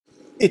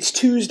It's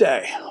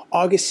Tuesday,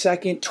 August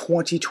 2nd,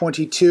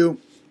 2022.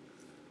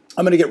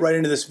 I'm going to get right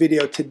into this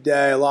video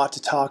today. A lot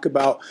to talk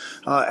about.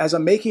 As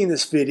I'm making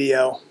this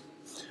video,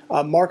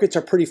 markets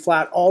are pretty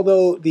flat,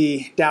 although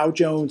the Dow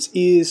Jones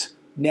is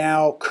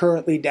now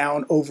currently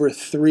down over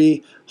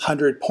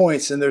 300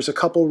 points, and there's a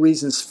couple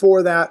reasons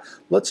for that.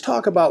 Let's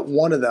talk about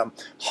one of them.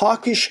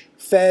 Hawkish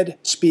Fed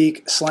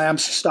speak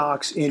slams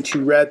stocks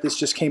into red. This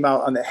just came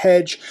out on the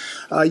Hedge.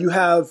 You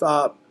have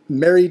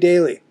Mary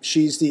Daly.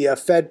 She's the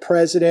Fed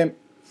president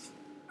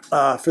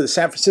for the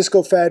San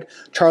Francisco Fed,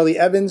 Charlie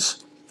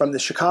Evans from the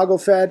Chicago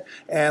Fed,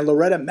 and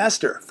Loretta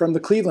Mester from the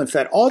Cleveland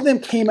Fed. All of them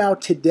came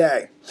out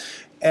today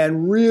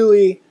and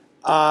really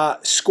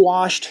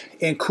squashed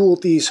and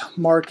cooled these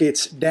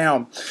markets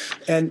down.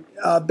 And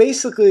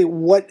basically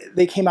what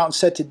they came out and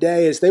said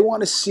today is they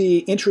want to see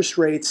interest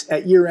rates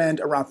at year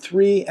end around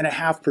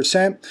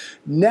 3.5%.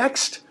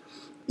 Next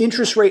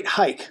interest rate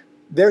hike,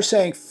 they're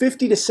saying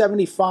 50 to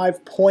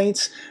 75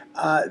 points.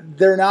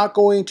 They're not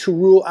going to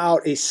rule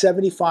out a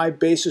 75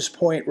 basis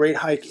point rate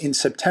hike in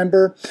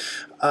September.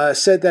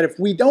 Said that if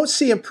we don't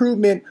see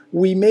improvement,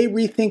 we may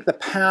rethink the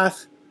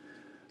path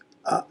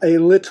a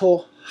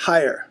little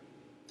higher.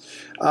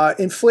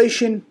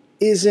 Inflation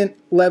isn't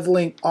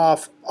leveling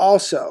off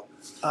also,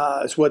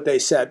 is what they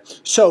said.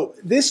 So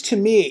this to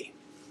me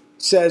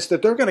says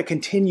that they're going to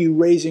continue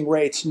raising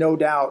rates, no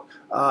doubt,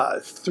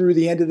 through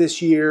the end of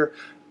this year.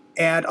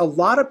 And a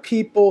lot of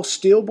people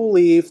still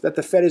believe that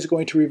the Fed is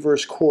going to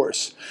reverse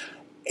course.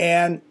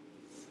 And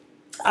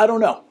I don't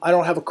know. I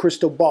don't have a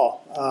crystal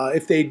ball.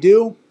 If they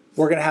do,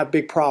 we're going to have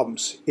big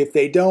problems. If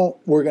they don't,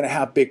 we're going to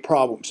have big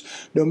problems.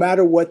 No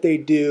matter what they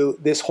do,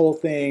 this whole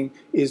thing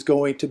is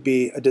going to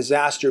be a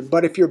disaster.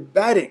 But if you're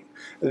betting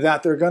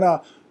that they're going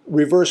to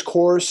reverse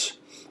course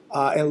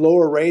and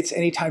lower rates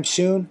anytime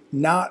soon,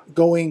 not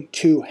going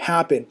to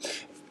happen.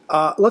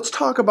 Let's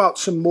talk about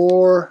some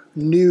more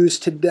news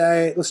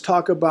today. Let's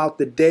talk about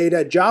the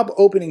data. Job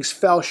openings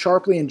fell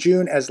sharply in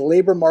June as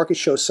labor market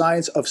shows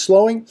signs of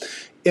slowing.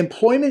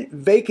 Employment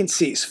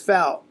vacancies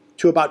fell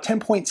to about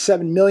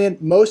 10.7 million.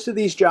 Most of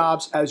these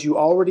jobs, as you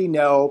already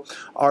know,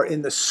 are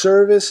in the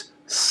service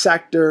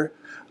sector.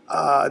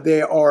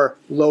 They are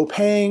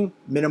low-paying,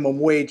 minimum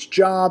wage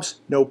jobs,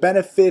 no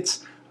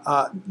benefits,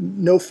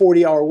 no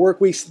 40-hour work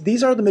weeks.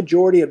 These are the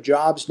majority of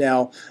jobs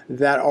now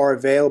that are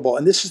available.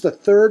 And this is the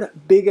third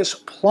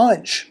biggest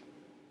plunge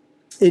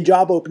in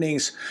job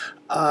openings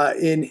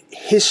in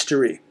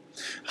history.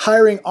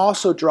 Hiring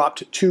also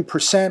dropped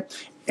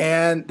 2%.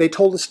 And they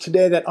told us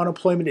today that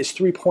unemployment is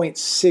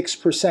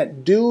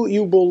 3.6%. Do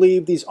you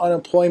believe these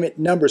unemployment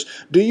numbers?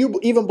 Do you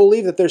even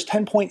believe that there's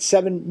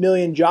 10.7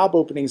 million job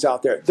openings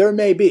out there? There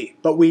may be,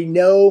 but we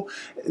know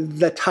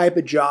the type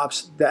of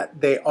jobs that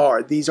they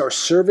are. These are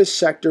service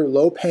sector,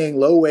 low paying,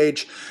 low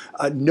wage,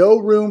 no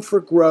room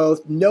for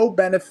growth, no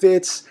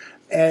benefits,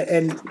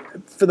 and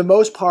for the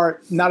most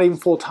part, not even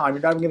full time.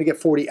 You're not even going to get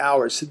 40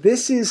 hours. So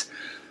this is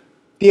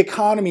the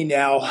economy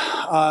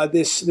now,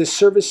 this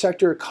service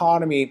sector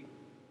economy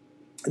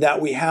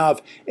that we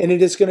have, and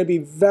it is going to be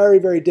very,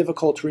 very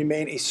difficult to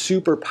remain a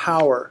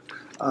superpower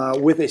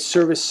with a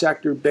service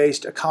sector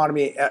based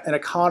economy, an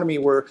economy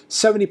where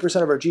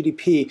 70% of our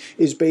GDP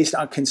is based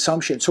on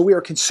consumption. So we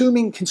are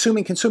consuming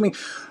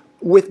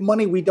with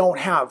money we don't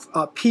have.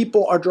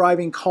 People are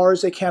driving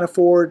cars they can't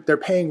afford, they're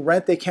paying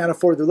rent they can't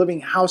afford, they're living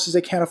in houses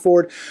they can't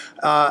afford,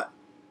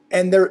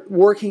 and they're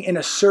working in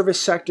a service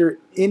sector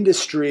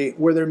industry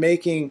where they're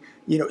making,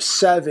 you know,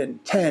 $7,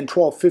 $10, $12,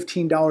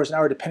 $15 an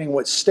hour, depending on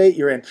what state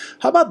you're in.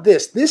 How about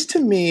this? This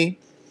to me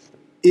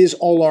is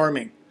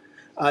alarming.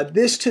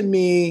 This to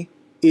me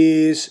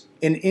is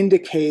an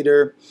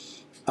indicator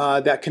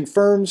that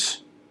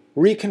confirms,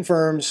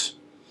 reconfirms,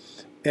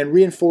 and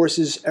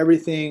reinforces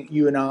everything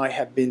you and I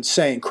have been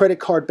saying. Credit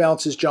card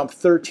balances jumped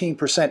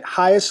 13%,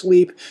 highest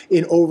leap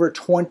in over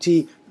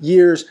 20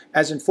 years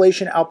as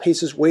inflation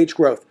outpaces wage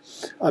growth.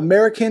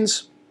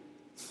 Americans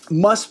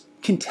must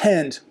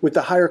contend with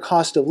the higher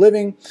cost of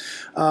living,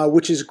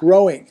 which is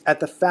growing at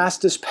the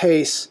fastest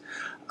pace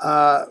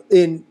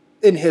in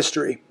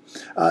history.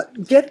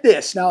 Get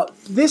this. Now,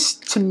 this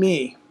to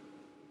me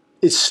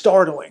is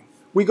startling.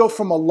 We go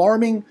from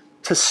alarming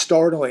to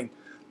startling.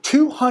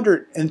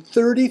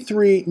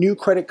 233 new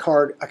credit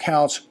card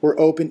accounts were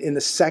opened in the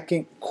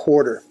second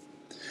quarter.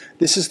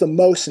 This is the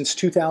most since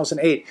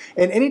 2008.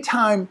 And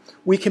anytime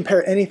we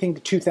compare anything to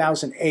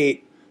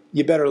 2008,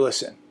 you better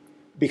listen,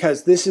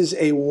 because this is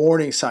a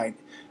warning sign.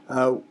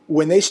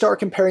 When they start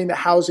comparing the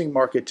housing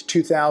market to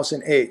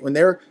 2008, when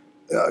they're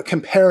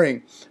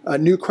comparing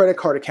new credit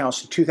card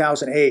accounts to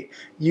 2008,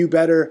 you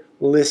better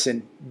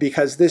listen,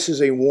 because this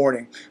is a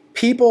warning.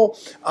 People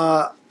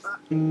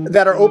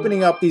that are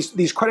opening up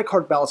these credit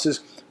card balances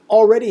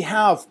already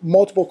have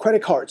multiple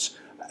credit cards.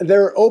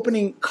 They're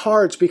opening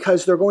cards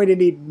because they're going to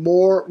need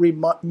more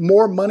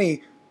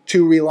money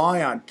to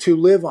rely on, to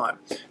live on.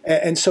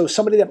 And so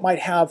somebody that might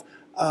have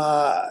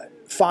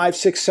 5,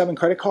 6, 7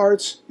 credit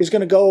cards is going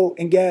to go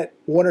and get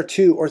 1 or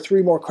 2 or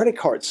 3 more credit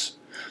cards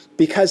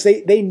because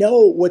they know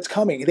what's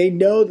coming. They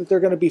know that they're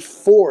going to be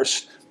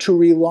forced to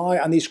rely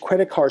on these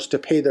credit cards to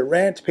pay the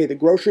rent, to pay the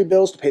grocery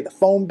bills, to pay the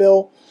phone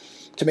bill,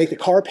 to make the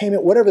car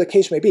payment, whatever the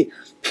case may be.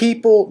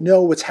 People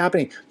know what's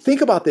happening. Think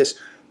about this.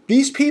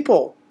 These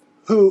people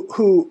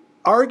who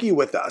argue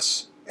with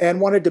us and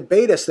want to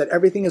debate us that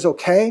everything is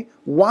okay,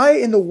 why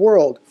in the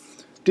world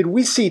did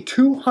we see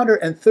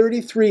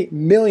 233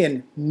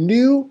 million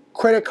new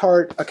credit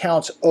card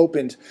accounts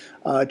opened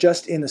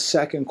just in the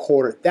second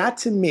quarter? That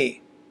to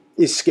me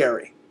is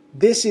scary.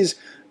 This is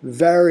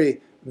very,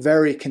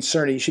 very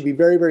concerning. You should be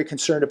very, very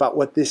concerned about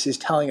what this is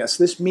telling us.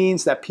 This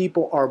means that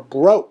people are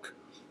broke.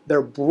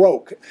 They're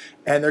broke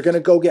and they're going to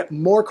go get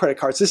more credit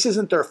cards. This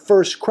isn't their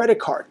first credit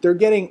card. They're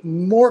getting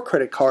more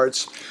credit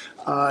cards.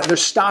 They're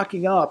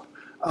stocking up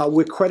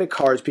with credit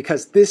cards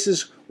because this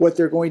is what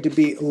they're going to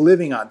be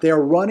living on. They're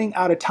running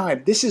out of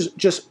time. This is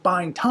just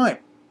buying time.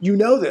 You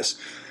know this.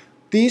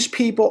 These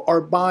people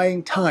are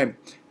buying time.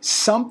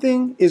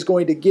 Something is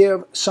going to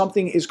give,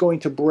 something is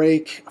going to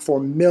break for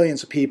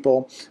millions of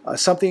people.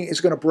 Something is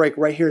going to break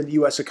right here in the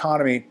U.S.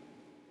 economy.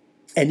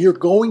 And you're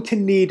going to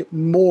need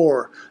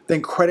more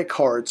than credit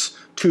cards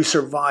to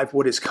survive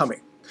what is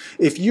coming.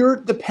 If you're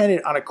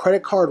dependent on a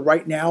credit card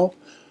right now,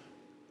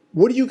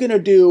 what are you going to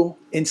do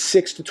in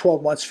 6 to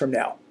 12 months from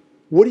now?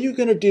 What are you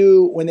going to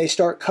do when they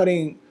start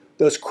cutting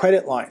those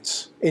credit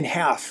lines in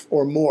half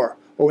or more,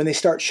 or when they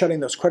start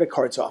shutting those credit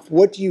cards off?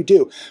 What do you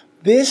do?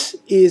 This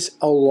is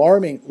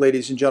alarming,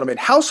 ladies and gentlemen.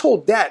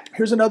 Household debt,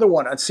 here's another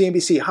one on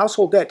CNBC.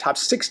 Household debt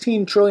tops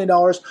 $16 trillion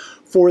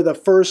for the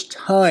first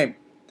time,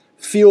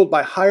 fueled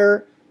by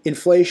higher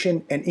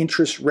inflation and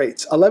interest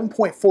rates.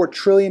 $11.4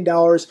 trillion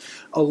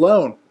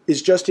alone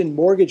is just in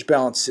mortgage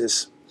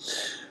balances.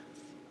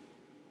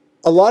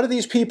 A lot of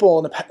these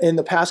people in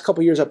the past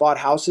couple of years that bought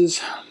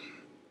houses,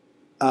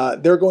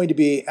 they're going to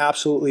be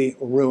absolutely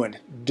ruined,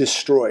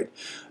 destroyed,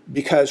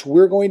 because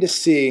we're going to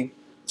see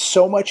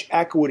so much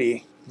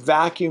equity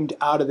vacuumed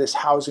out of this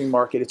housing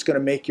market. It's going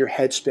to make your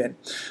head spin.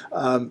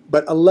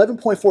 But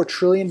 $11.4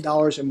 trillion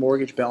in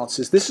mortgage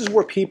balances, this is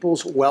where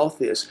people's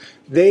wealth is.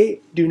 They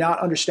do not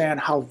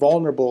understand how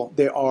vulnerable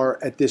they are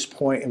at this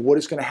point and what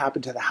is going to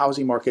happen to the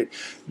housing market.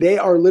 They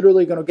are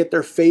literally going to get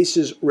their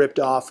faces ripped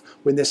off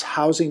when this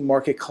housing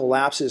market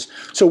collapses.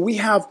 So we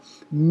have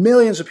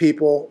millions of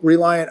people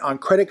reliant on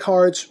credit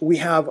cards. We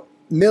have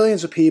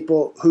millions of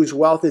people whose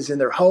wealth is in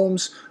their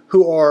homes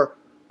who are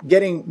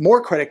getting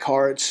more credit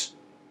cards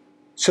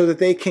so that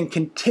they can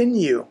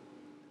continue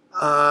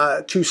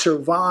to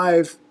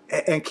survive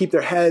and keep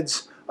their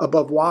heads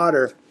above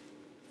water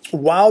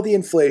while the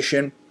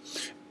inflation,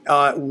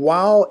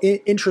 while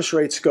interest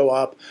rates go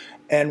up,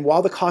 and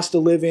while the cost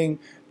of living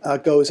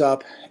goes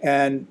up,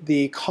 and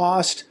the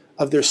cost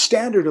of their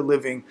standard of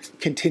living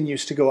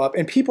continues to go up,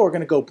 and people are going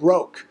to go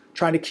broke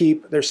trying to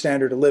keep their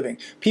standard of living.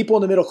 People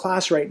in the middle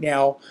class right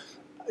now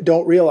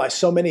don't realize,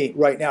 so many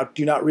right now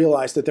do not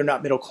realize that they're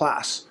not middle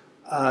class.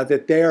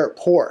 That they're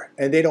poor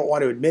and they don't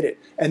want to admit it,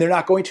 and they're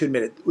not going to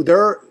admit it.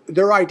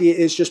 Their idea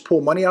is just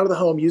pull money out of the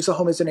home, use the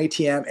home as an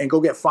ATM, and go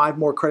get 5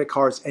 more credit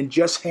cards and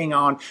just hang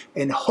on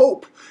and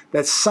hope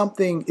that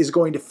something is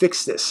going to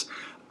fix this.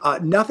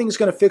 Nothing's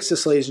going to fix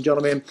this, ladies and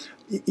gentlemen.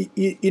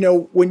 You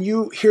know, when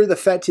you hear the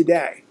Fed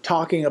today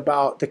talking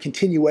about the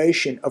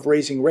continuation of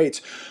raising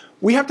rates,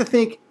 we have to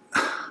think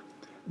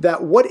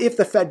that what if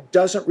the Fed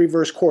doesn't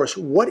reverse course?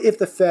 What if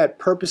the Fed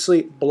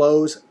purposely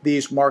blows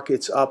these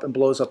markets up and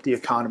blows up the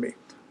economy?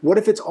 What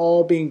if it's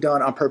all being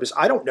done on purpose?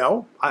 I don't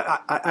know.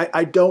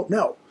 I don't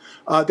know.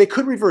 They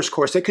could reverse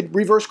course. They could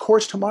reverse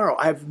course tomorrow.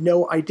 I have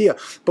no idea.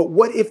 But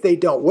what if they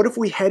don't? What if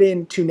we head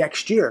into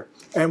next year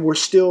and we're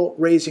still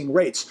raising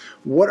rates?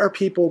 What are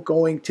people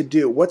going to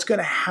do? What's going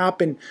to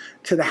happen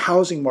to the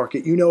housing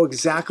market? You know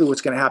exactly what's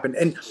going to happen.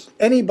 And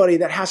anybody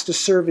that has to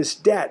service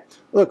debt,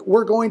 look,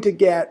 we're going to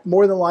get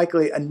more than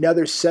likely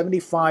another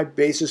 75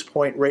 basis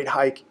point rate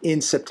hike in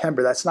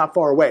September. That's not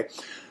far away.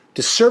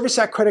 To service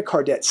that credit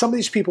card debt, some of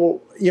these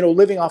people, you know,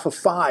 living off of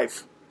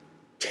 5,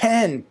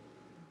 10,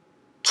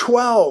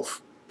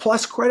 12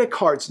 plus credit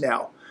cards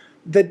now,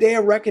 the day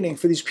of reckoning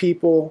for these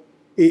people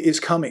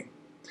is coming.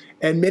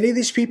 And many of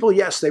these people,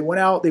 yes, they went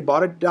out, they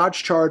bought a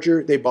Dodge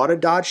Charger, they bought a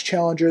Dodge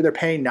Challenger, they're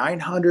paying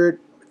 $900,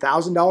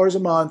 $1,000 a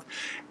month,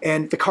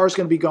 and the car's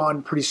going to be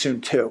gone pretty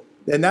soon too.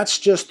 And that's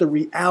just the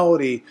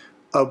reality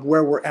of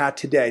where we're at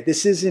today.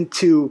 This isn't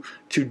to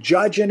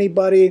judge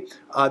anybody.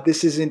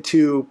 This isn't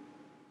to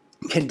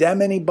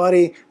condemn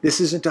anybody.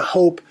 This isn't to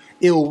hope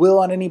ill will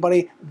on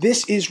anybody.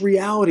 This is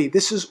reality.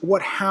 This is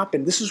what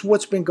happened. This is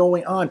what's been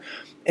going on.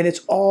 And it's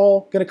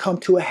all going to come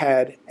to a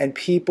head, and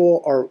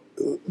people are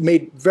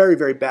made very,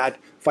 very bad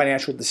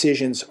financial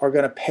decisions, are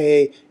going to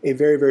pay a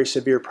very, very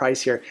severe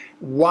price here.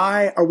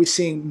 Why are we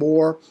seeing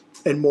more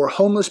and more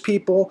homeless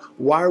people?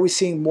 Why are we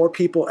seeing more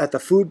people at the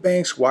food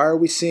banks? Why are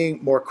we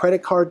seeing more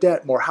credit card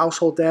debt, more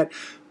household debt?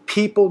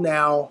 People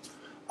now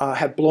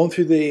have blown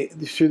through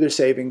their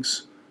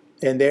savings,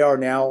 and they are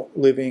now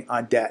living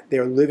on debt. They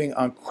are living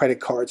on credit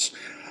cards.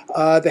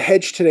 The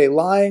hedge today,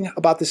 lying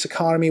about this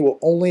economy will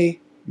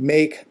only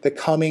make the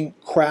coming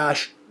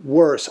crash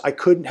worse. I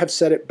couldn't have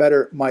said it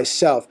better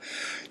myself.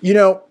 You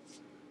know,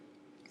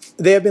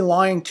 they have been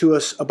lying to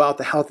us about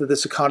the health of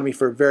this economy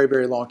for a very,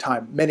 very long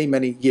time, many,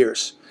 many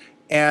years.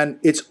 And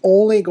it's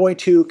only going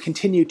to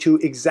continue to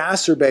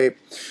exacerbate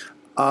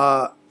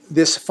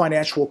this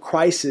financial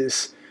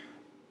crisis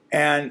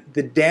and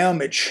the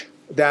damage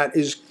that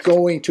is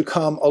going to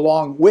come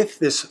along with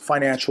this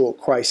financial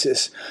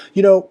crisis.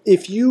 You know,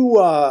 if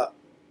you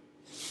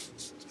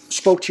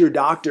spoke to your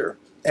doctor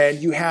and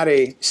you had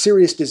a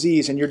serious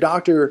disease and your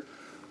doctor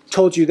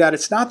told you that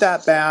it's not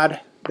that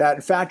bad, that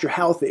in fact you're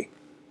healthy,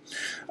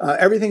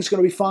 everything's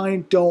going to be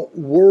fine, don't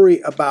worry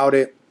about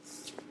it,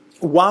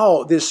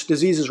 while this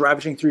disease is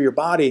ravaging through your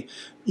body,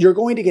 you're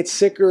going to get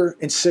sicker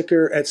and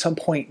sicker and at some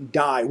point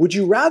die. Would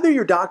you rather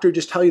your doctor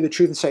just tell you the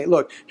truth and say,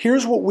 look,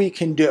 here's what we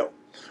can do.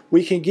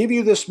 We can give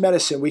you this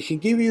medicine, we can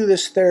give you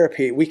this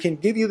therapy, we can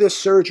give you this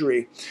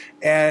surgery,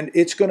 and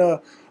it's going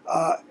to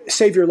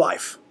save your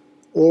life,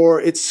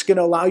 or it's going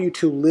to allow you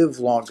to live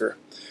longer.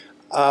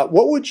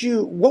 What would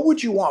you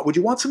want? Would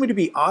you want somebody to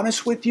be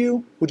honest with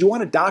you? Would you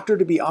want a doctor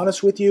to be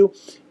honest with you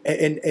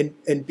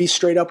and be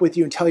straight up with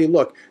you and tell you,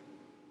 look,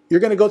 you're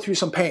going to go through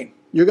some pain.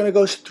 You're going to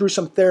go through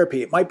some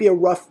therapy. It might be a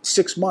rough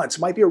 6 months. It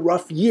might be a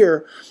rough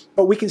year,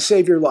 but we can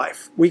save your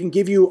life. We can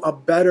give you a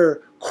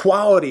better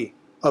quality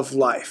of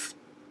life,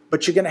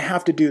 but you're going to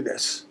have to do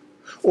this.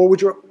 Or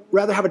would you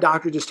rather have a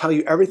doctor just tell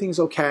you everything's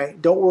okay,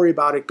 don't worry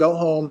about it, go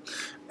home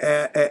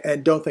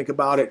and don't think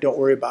about it, don't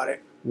worry about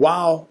it,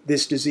 while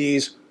this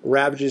disease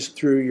ravages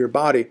through your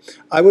body?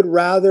 I would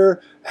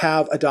rather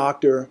have a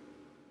doctor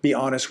be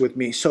honest with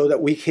me so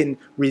that we can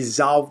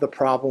resolve the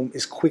problem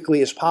as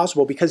quickly as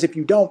possible, because if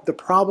you don't, the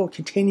problem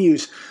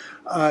continues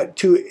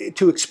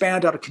to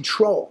expand out of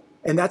control.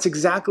 And that's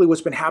exactly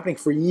what's been happening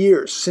for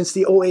years. Since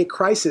the '08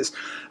 crisis,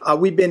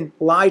 we've been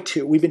lied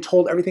to. We've been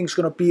told everything's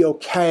going to be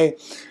okay,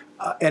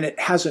 and it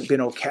hasn't been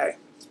okay.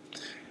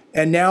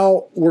 And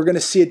now we're going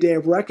to see a day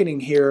of reckoning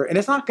here. And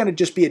it's not going to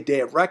just be a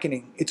day of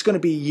reckoning. It's going to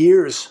be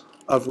years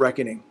of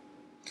reckoning.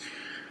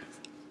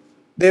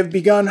 They've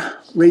begun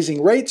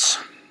raising rates,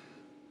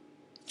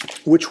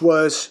 which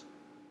was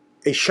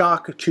a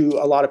shock to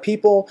a lot of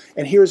people.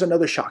 And here's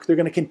another shock. They're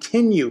going to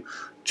continue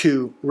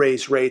to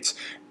raise rates.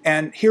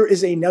 And here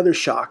is another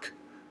shock.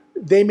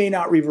 They may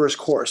not reverse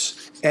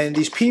course. And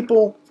these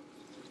people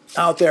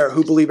out there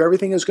who believe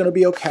everything is going to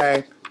be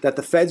okay, that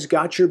the Fed's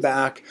got your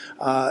back,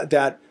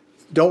 that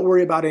don't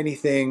worry about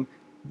anything,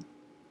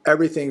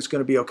 everything's going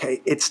to be okay.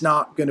 It's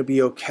not going to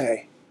be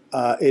okay.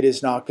 It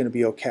is not going to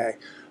be okay.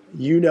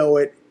 You know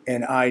it,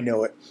 and I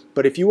know it.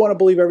 But if you want to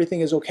believe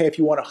everything is okay, if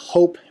you want to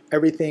hope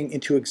everything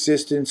into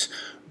existence,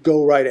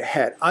 go right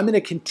ahead. I'm going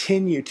to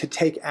continue to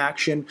take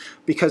action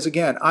because,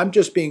 again, I'm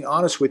just being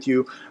honest with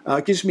you.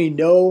 It gives me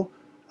no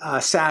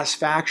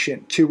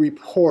satisfaction to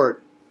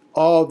report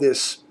all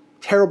this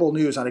terrible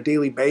news on a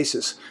daily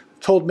basis. I've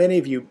told many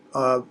of you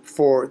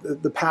for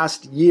the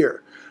past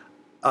year,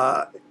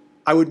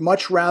 I would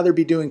much rather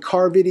be doing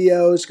car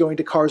videos, going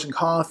to Cars and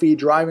Coffee,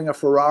 driving a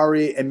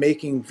Ferrari and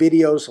making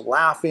videos,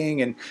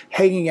 laughing and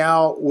hanging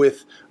out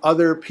with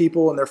other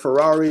people in their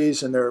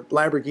Ferraris and their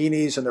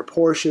Lamborghinis and their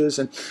Porsches.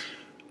 And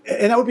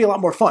that would be a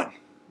lot more fun.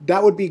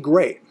 That would be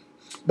great.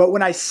 But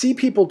when I see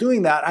people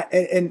doing that,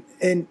 and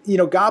you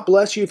know, God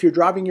bless you if you're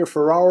driving your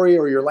Ferrari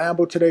or your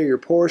Lambo today, or your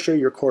Porsche,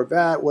 your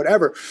Corvette,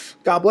 whatever,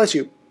 God bless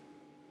you.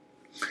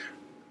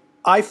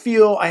 I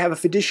feel I have a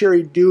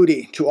fiduciary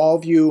duty to all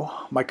of you,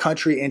 my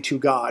country, and to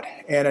God.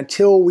 And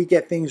until we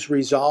get things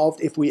resolved,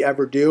 if we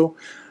ever do,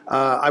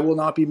 I will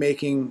not be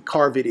making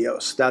car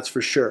videos, that's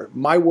for sure.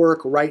 My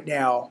work right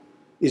now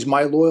is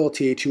my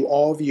loyalty to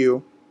all of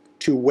you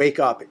to wake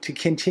up, to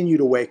continue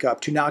to wake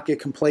up, to not get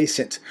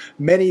complacent.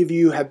 Many of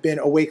you have been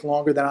awake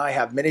longer than I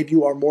have. Many of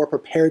you are more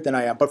prepared than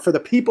I am. But for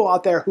the people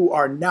out there who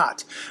are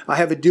not, I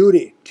have a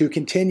duty to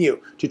continue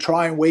to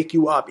try and wake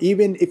you up,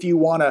 even if you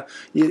want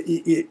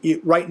to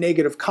write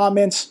negative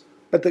comments.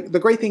 But the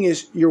great thing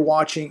is you're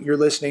watching, you're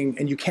listening,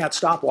 and you can't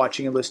stop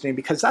watching and listening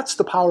because that's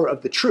the power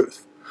of the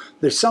truth.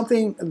 There's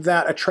something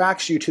that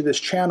attracts you to this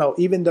channel,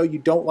 even though you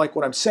don't like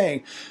what I'm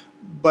saying,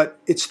 but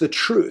it's the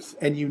truth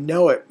and you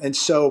know it. And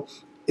so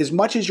as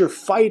much as you're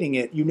fighting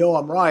it, you know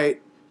I'm right.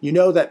 You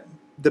know that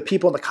the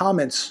people in the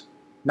comments,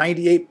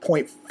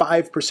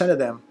 98.5% of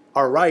them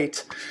are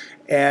right.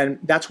 And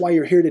that's why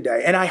you're here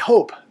today. And I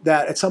hope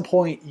that at some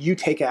point you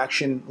take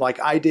action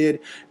like I did,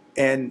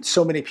 and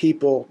so many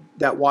people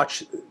that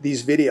watch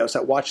these videos,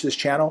 that watch this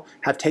channel,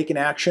 have taken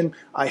action.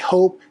 I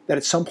hope that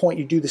at some point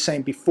you do the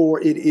same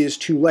before it is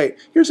too late.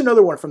 Here's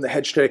another one from the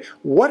Hedge today.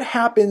 What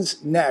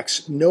happens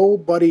next?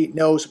 Nobody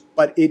knows,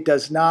 but it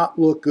does not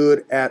look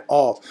good at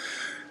all.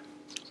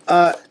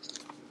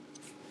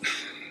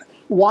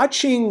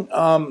 Watching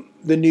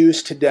the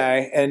news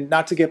today, and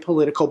not to get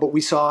political, but we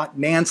saw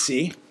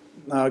Nancy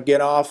get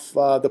off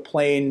the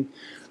plane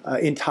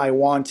in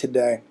Taiwan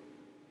today.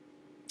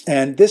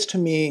 And this, to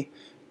me,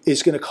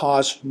 is going to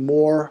cause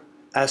more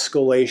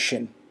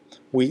escalation.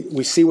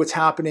 We see what's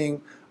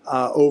happening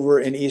over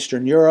in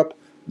Eastern Europe.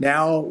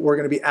 Now we're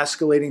going to be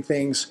escalating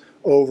things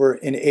over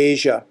in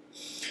Asia.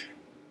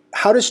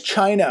 how does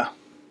China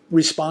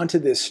respond to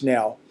this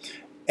now?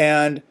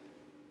 And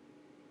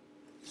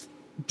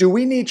do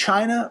we need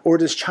China, or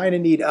does China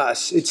need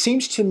us? It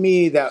seems to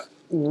me that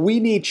we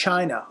need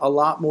China a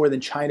lot more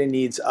than China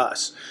needs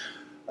us.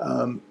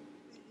 When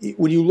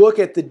you look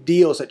at the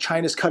deals that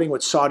China's cutting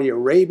with Saudi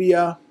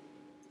Arabia,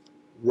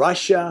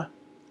 Russia,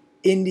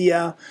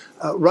 India,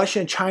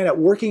 Russia and China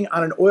working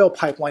on an oil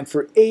pipeline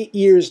for 8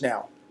 years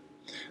now,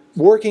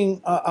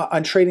 working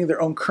on trading their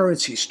own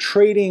currencies,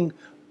 trading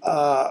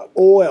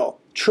oil,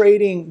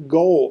 trading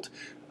gold,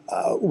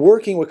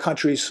 working with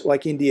countries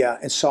like India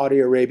and Saudi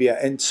Arabia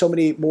and so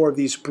many more of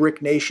these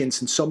BRIC nations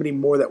and so many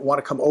more that want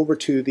to come over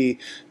to the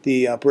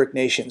BRIC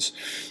nations.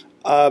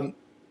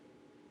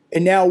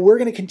 And now we're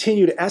going to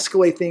continue to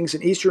escalate things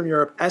in Eastern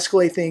Europe,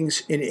 escalate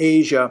things in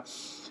Asia.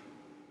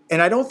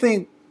 And I don't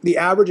think the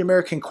average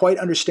American quite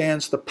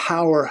understands the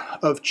power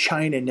of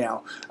China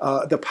now,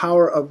 the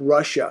power of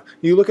Russia.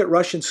 You look at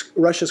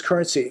Russia's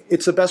currency.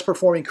 It's the best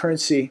performing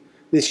currency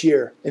this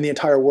year in the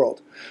entire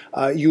world.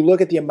 You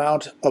look at the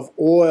amount of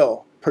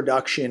oil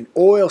production,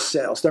 oil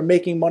sales. They're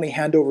making money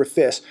hand over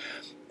fist.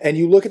 And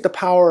you look at the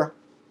power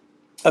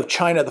of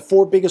China, the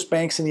 4 biggest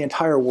banks in the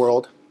entire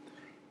world.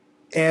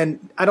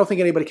 And I don't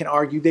think anybody can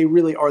argue they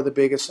really are the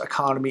biggest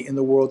economy in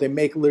the world. They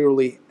make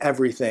literally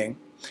everything.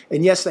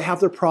 And yes, they have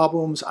their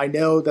problems. I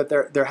know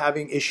that they're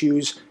having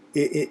issues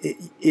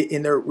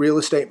in their real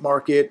estate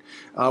market,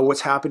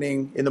 what's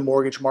happening in the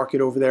mortgage market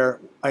over there.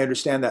 I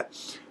understand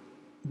that.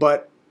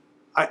 But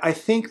I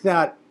think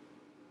that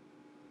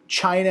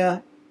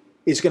China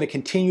is going to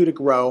continue to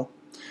grow.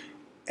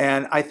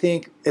 And I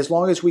think as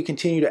long as we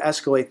continue to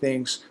escalate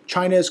things,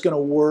 China is going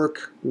to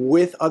work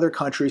with other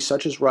countries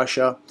such as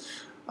Russia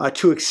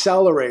to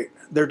accelerate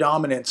their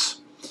dominance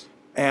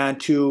and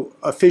to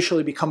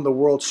officially become the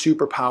world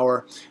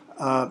superpower.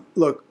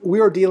 Look,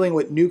 we are dealing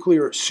with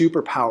nuclear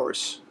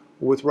superpowers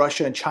with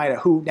Russia and China,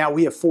 who now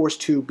we have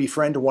forced to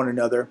befriend one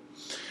another.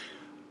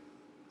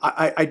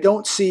 I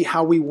don't see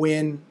how we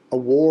win a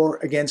war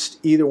against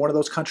either one of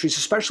those countries,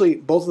 especially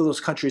both of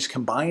those countries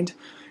combined.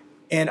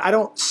 And I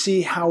don't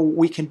see how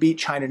we can beat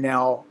China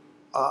now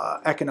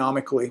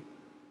economically.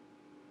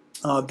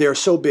 They're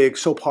so big,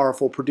 so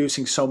powerful,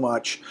 producing so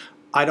much.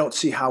 I don't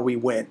see how we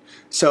win.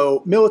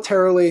 So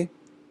militarily,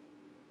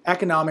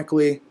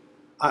 economically,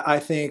 I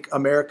think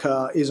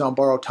America is on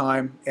borrowed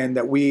time, and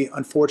that we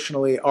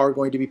unfortunately are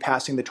going to be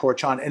passing the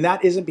torch on. And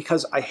that isn't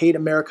because I hate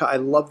America. I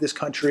love this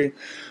country.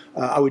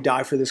 I would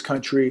die for this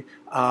country.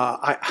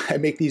 I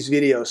make these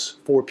videos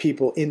for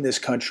people in this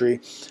country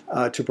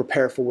to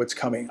prepare for what's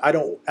coming. I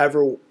don't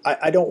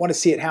want to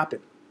see it happen,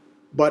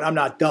 but I'm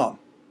not dumb.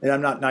 And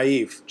I'm not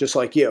naive, just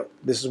like you.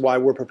 This is why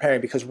we're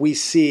preparing, because we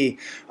see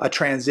a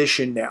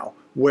transition now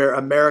where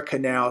America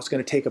now is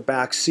going to take a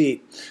back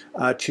seat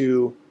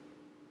to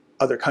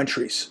other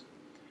countries.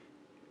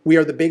 We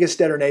are the biggest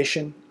debtor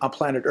nation on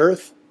planet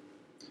Earth.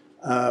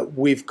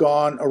 We've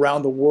gone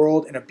around the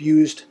world and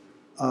abused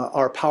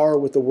our power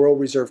with the world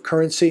reserve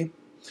currency.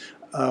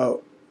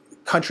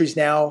 Countries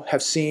now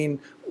have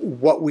seen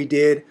what we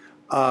did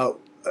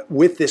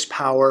with this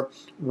power,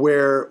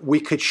 where we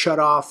could shut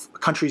off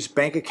countries'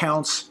 bank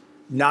accounts,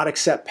 not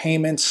accept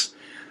payments,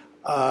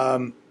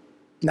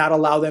 not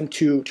allow them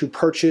to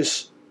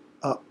purchase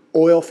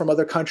oil from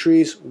other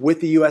countries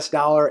with the US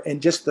dollar, and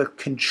just the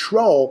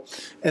control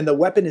and the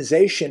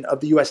weaponization of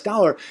the US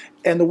dollar.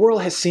 And the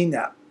world has seen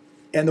that.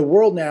 And the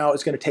world now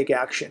is going to take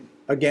action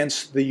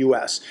against the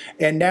US.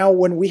 And now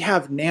when we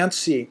have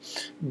Nancy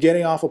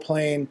getting off a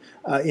plane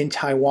in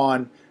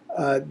Taiwan,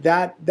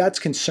 that's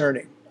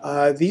concerning.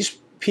 These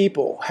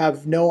people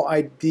have no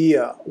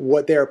idea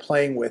what they're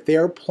playing with.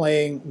 They're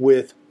playing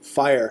with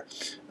fire.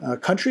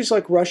 Countries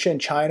like Russia and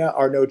China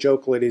are no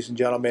joke, ladies and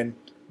gentlemen.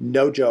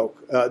 No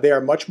joke. They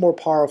are much more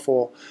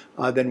powerful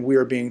than we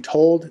are being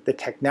told. The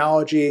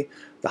technology,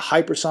 the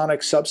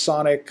hypersonic,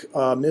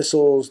 subsonic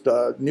missiles,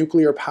 the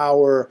nuclear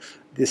power,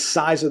 the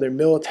size of their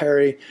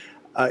military,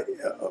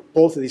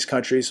 both of these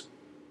countries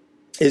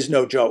is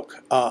no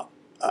joke. I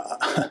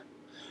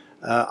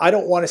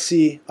don't want to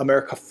see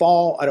America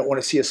fall. I don't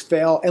want to see us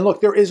fail. And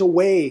look, there is a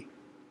way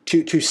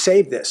to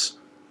save this.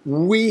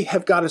 We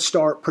have got to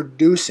start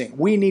producing.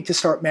 We need to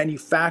start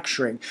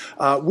manufacturing.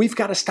 We've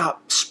got to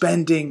stop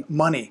spending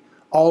money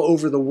all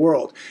over the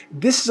world.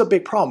 This is a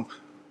big problem.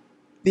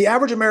 The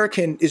average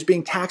American is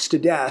being taxed to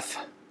death,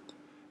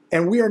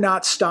 and we are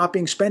not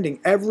stopping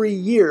spending. Every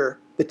year,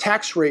 the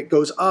tax rate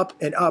goes up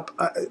and up.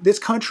 This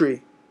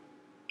country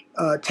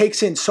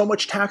takes in so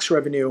much tax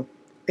revenue,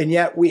 and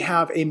yet we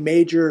have a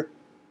major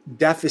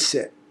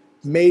deficit,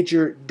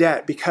 major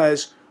debt,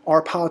 because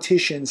our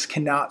politicians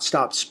cannot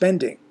stop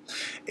spending.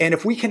 And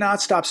if we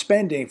cannot stop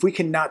spending, if we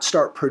cannot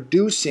start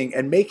producing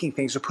and making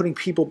things, or putting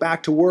people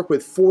back to work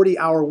with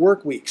 40-hour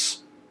work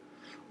weeks,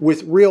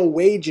 with real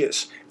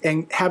wages,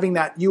 and having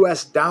that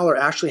US dollar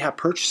actually have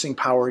purchasing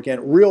power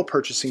again, real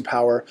purchasing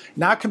power,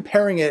 not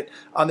comparing it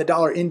on the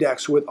dollar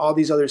index with all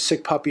these other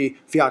sick puppy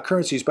fiat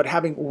currencies, but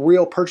having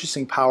real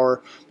purchasing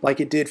power like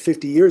it did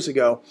 50 years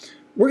ago,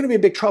 we're going to be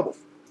in big trouble.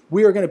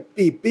 We are going to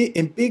be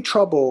in big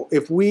trouble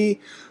if we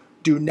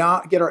do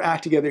not get our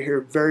act together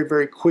here very,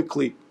 very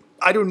quickly,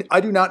 I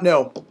do not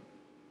know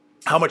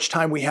how much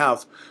time we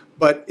have.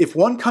 But if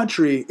one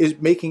country is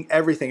making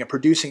everything and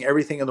producing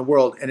everything in the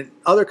world, and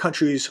other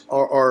countries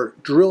are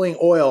drilling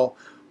oil,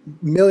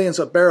 millions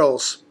of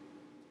barrels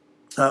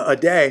a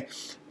day,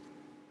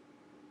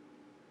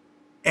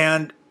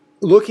 and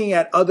looking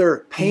at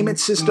other payment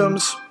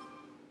systems,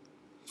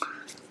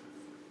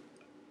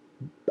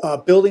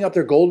 building up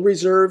their gold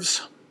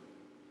reserves,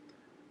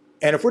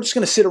 and if we're just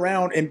going to sit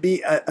around and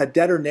be a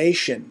debtor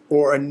nation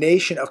or a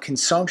nation of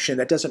consumption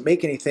that doesn't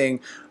make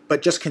anything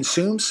but just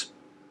consumes,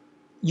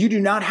 you do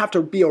not have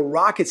to be a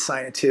rocket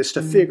scientist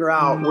to figure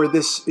out where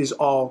this is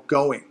all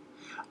going.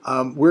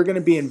 We're going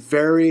to be in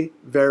very,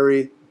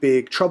 very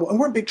big trouble. And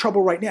we're in big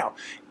trouble right now.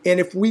 And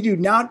if we do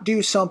not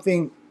do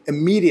something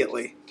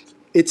immediately,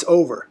 it's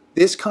over.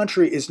 This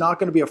country is not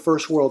going to be a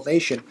first world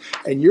nation.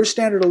 And your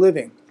standard of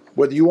living,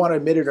 whether you want to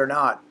admit it or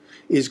not,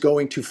 is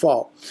going to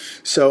fall.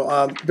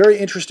 So very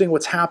interesting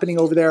what's happening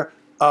over there.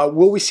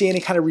 Will we see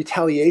any kind of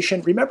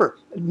retaliation? Remember,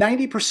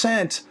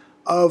 90%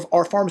 of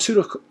our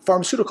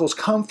pharmaceuticals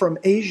come from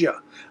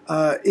Asia.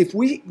 If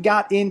we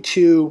got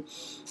into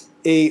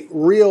a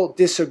real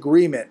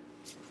disagreement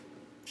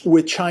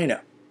with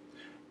China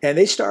and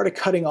they started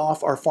cutting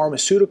off our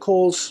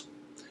pharmaceuticals,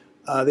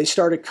 they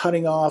started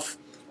cutting off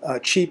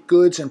cheap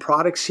goods and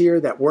products here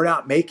that we're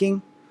not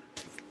making,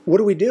 what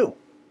do?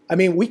 I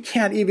mean, we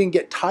can't even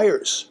get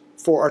tires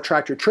for our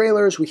tractor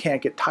trailers. We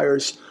can't get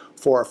tires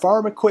for our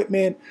farm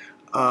equipment.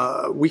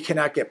 We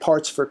cannot get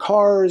parts for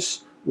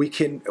cars. We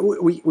can't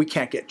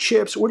get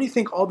chips. Where do you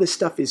think all this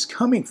stuff is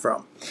coming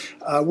from?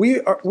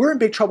 We're in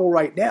big trouble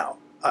right now.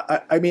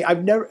 I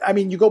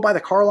mean, you go by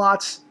the car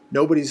lots,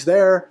 nobody's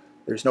there.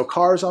 There's no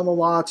cars on the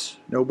lots.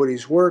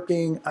 Nobody's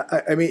working.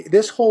 I mean,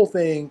 this whole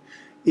thing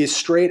is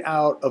straight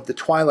out of the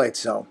Twilight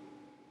Zone.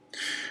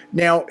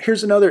 Now,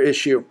 here's another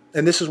issue,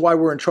 and this is why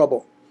we're in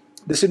trouble.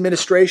 This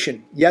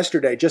administration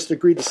yesterday just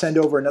agreed to send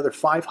over another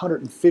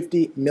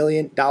 $550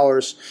 million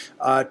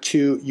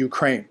to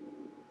Ukraine.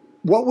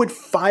 What would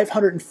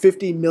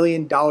 $550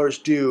 million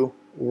do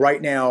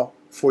right now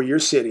for your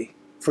city,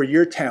 for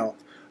your town?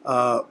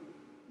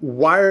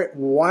 Why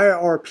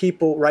are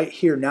people right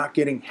here not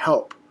getting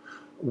help?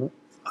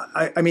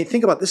 I mean,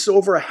 think about it. This is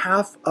over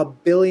 $500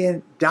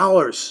 million,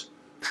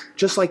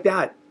 just like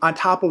that, on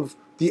top of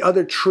the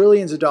other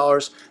trillions of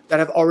dollars that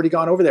have already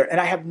gone over there.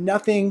 And I have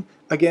nothing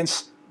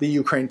against the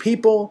Ukraine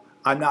people.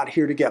 I'm not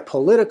here to get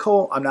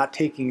political. I'm not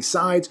taking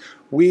sides.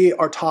 We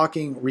are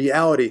talking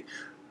reality.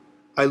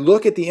 I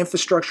look at the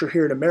infrastructure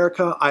here in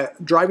America.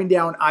 Driving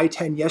down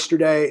I-10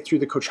 yesterday through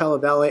the Coachella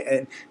Valley,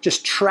 and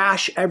just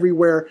trash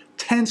everywhere,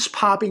 tents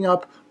popping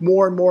up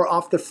more and more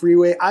off the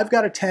freeway. I've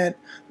got a tent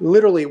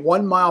literally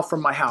 1 mile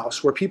from my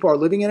house where people are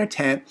living in a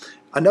tent.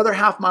 Another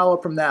half mile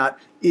up from that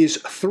is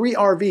 3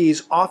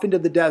 RVs off into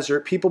the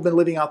desert. People have been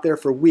living out there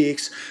for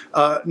weeks.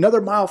 Another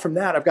mile from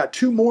that, I've got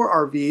 2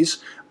 more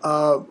RVs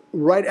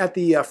right at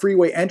the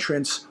freeway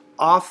entrance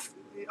off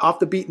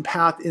the beaten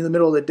path in the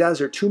middle of the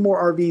desert. 2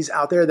 more RVs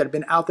out there that have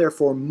been out there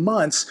for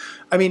months.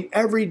 I mean,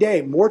 every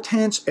day, more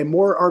tents and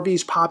more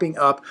RVs popping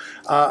up.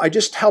 I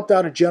just helped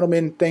out a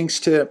gentleman, thanks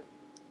to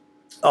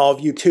all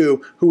of you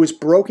too, who was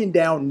broken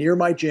down near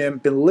my gym,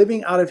 been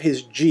living out of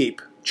his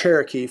Jeep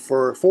Cherokee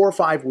for 4 or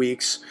 5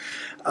 weeks,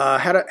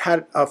 had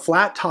a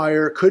flat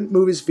tire, couldn't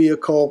move his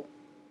vehicle.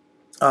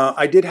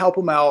 I did help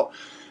him out.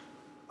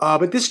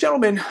 But this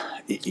gentleman,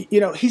 you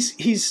know,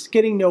 he's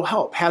getting no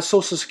help, has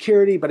Social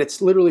Security, but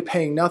it's literally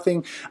paying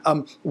nothing.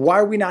 Why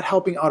are we not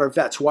helping out our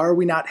vets? Why are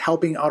we not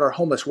helping out our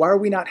homeless? Why are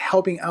we not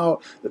helping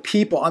out the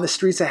people on the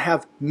streets that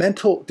have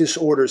mental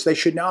disorders? They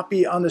should not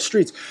be on the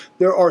streets.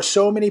 There are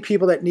so many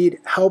people that need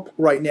help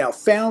right now.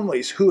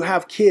 Families who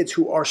have kids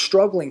who are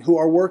struggling, who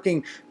are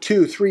working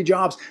 2, 3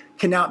 jobs,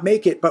 cannot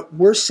make it. But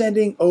we're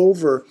sending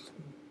over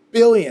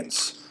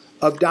billions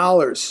of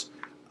dollars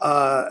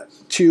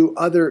to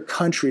other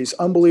countries.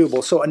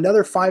 Unbelievable. So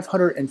another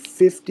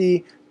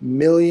 $550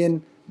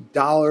 million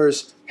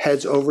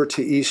heads over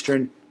to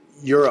Eastern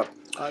Europe.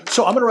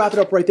 So I'm going to wrap it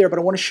up right there, but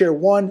I want to share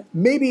 1,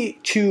 maybe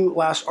 2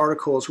 last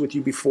articles with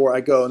you before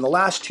I go. And the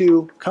last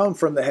 2 come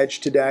from The Hedge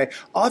today.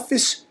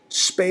 Office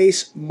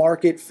space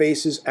market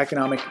faces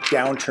economic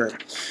downturn.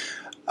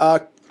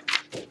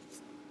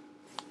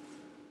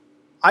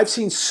 I've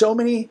seen so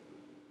many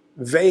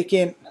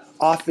vacant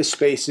office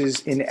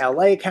spaces in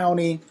LA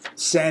County,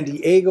 San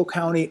Diego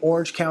County,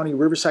 Orange County,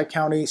 Riverside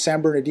County,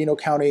 San Bernardino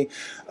County.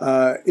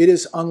 It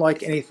is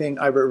unlike anything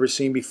I've ever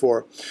seen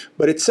before.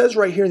 But it says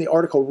right here in the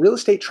article, real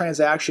estate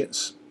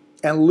transactions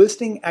and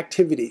listing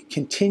activity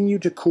continue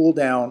to cool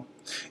down,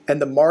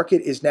 and the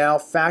market is now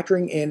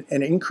factoring in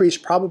an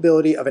increased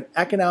probability of an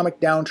economic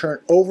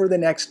downturn over the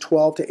next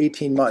 12 to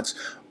 18 months.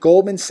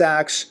 Goldman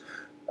Sachs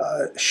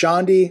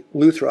Shandi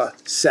Luthra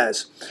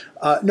says.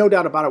 No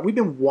doubt about it. We've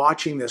been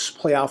watching this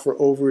play out for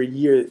over a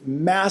year.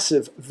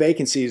 Massive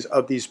vacancies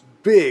of these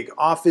big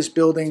office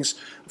buildings.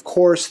 Of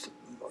course,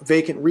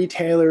 vacant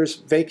retailers,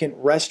 vacant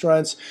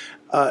restaurants.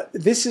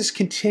 This is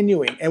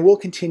continuing and will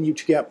continue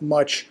to get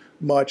much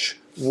much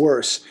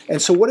worse.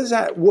 And so what does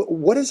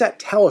that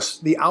tell us,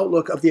 the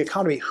outlook of the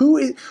economy?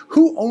 Who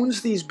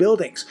owns these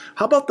buildings?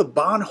 How about the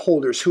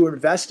bondholders who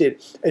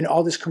invested in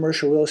all this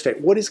commercial real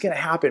estate? What is going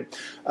to happen?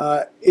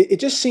 It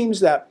just seems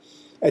that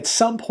at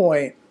some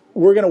point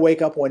we're going to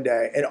wake up one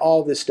day and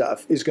all this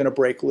stuff is going to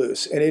break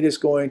loose, and it is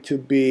going to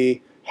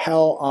be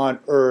hell on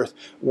earth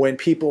when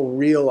people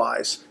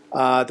realize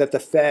that the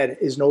Fed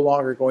is no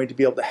longer going to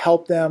be able to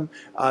help them,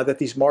 that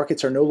these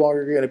markets are no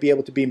longer going to be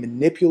able to be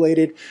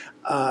manipulated,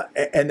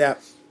 and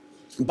that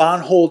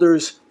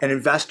bondholders and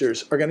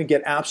investors are going to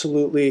get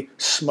absolutely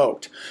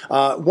smoked.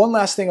 One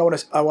last thing I want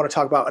to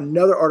talk about,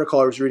 another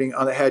article I was reading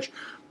on the hedge,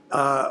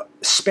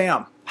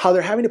 spam, how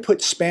they're having to put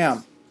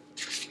spam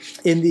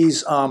in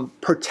these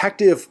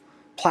protective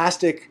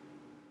plastic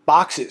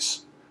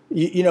boxes.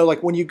 You know,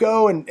 like when you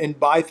go and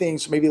buy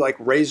things, maybe like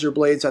razor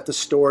blades at the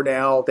store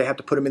now, they have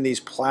to put them in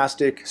these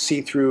plastic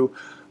see-through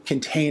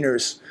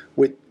containers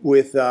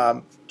with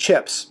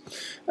chips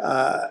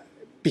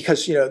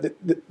because, you know,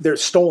 they're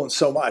stolen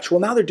so much. Well,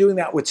 now they're doing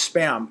that with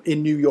spam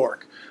in New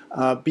York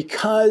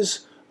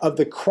because of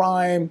the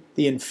crime,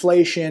 the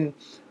inflation.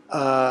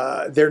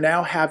 They're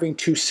now having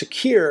to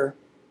secure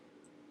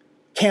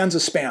cans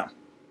of spam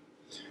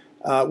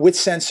with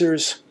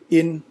sensors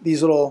in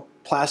these little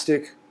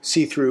plastic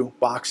see-through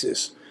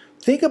boxes.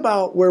 Think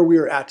about where we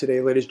are at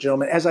today, ladies and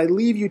gentlemen. As I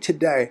leave you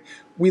today,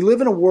 we live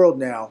in a world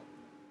now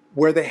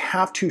where they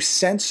have to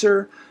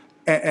censor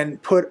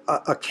and put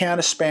a can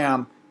of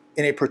spam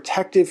in a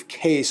protective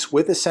case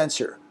with a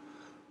sensor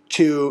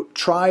to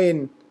try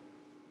and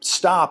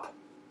stop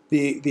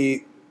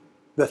the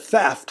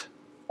theft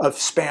of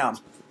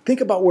spam.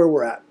 Think about where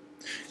we're at.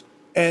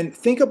 And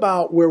think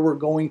about where we're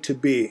going to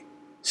be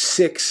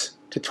 6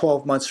 to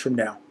 12 months from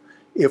now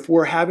if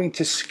we're having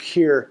to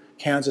secure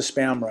cans of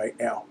spam right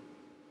now.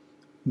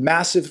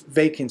 Massive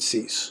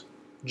vacancies,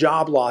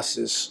 job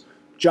losses,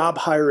 job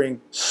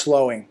hiring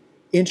slowing,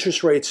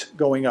 interest rates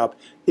going up,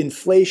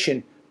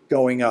 inflation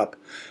going up,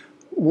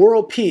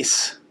 world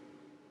peace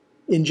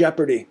in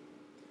jeopardy,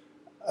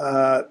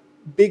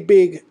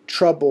 big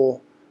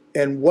trouble.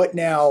 And what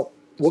now?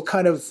 What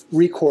kind of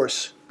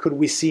recourse could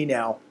we see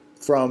now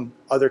from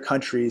other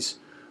countries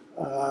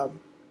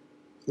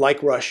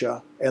like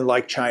Russia and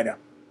like China?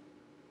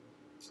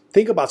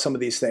 Think about some of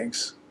these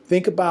things.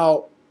 Think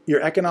about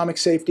your economic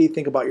safety.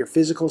 Think about your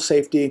physical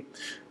safety.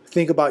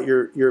 Think about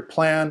your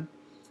plan.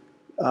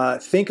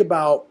 Think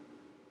about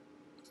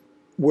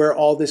where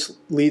all this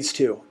leads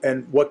to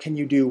and what can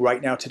you do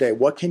right now today.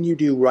 What can you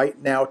do right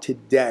now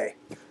today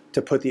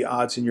to put the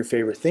odds in your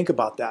favor? Think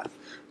about that.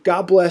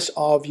 God bless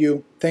all of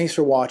you. Thanks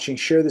for watching.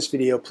 Share this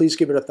video. Please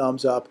give it a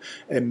thumbs up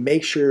and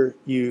make sure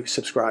you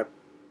subscribe.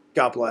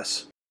 God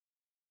bless.